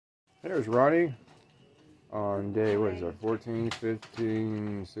There's Ronnie on day, what is that, 14,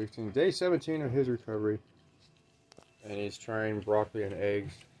 15, 16, day 17 of his recovery. And he's trying broccoli and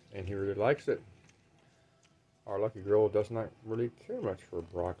eggs, and he really likes it. Our lucky girl does not really care much for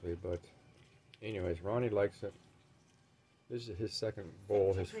broccoli, but anyways, Ronnie likes it. This is his second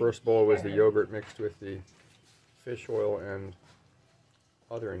bowl. His first bowl was the yogurt mixed with the fish oil and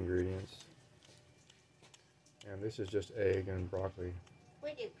other ingredients. And this is just egg and broccoli.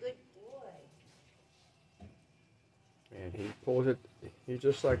 What a good boy. And he pulls it, he's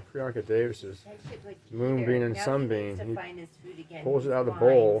just like Priyanka Davis's Moonbeam and Sunbeam. He pulls it out of the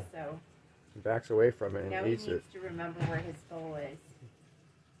bowl and backs away from it and eats it. Now he needs to remember where his bowl is.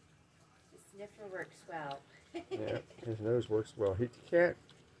 His sniffer works well. Yeah, his nose works well. He can't,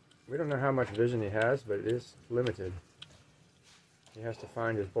 we don't know how much vision he has, but it is limited. He has to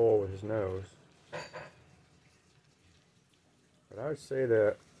find his bowl with his nose. But I would say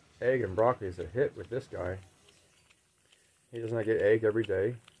that egg and broccoli is a hit with this guy. He does not get egg every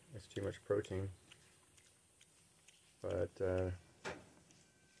day. It's too much protein. But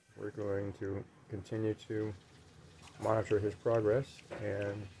we're going to continue to monitor his progress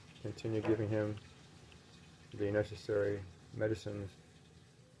and continue giving him the necessary medicines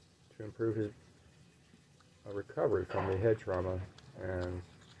to improve his recovery from the head trauma. And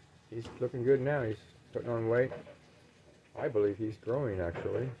he's looking good now. He's putting on weight. I believe he's growing,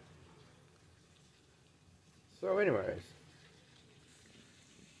 actually. So anyways,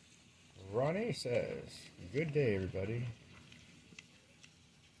 Ronnie says, good day, everybody.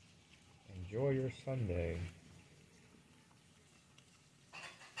 Enjoy your Sunday.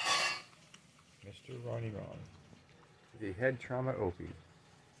 Mr. Ronnie Ron. The head trauma Opie.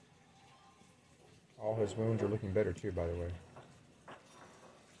 All his wounds are looking better too, by the way.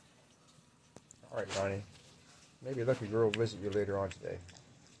 Alright, Ronnie. Maybe Lucky Girl will visit you later on today.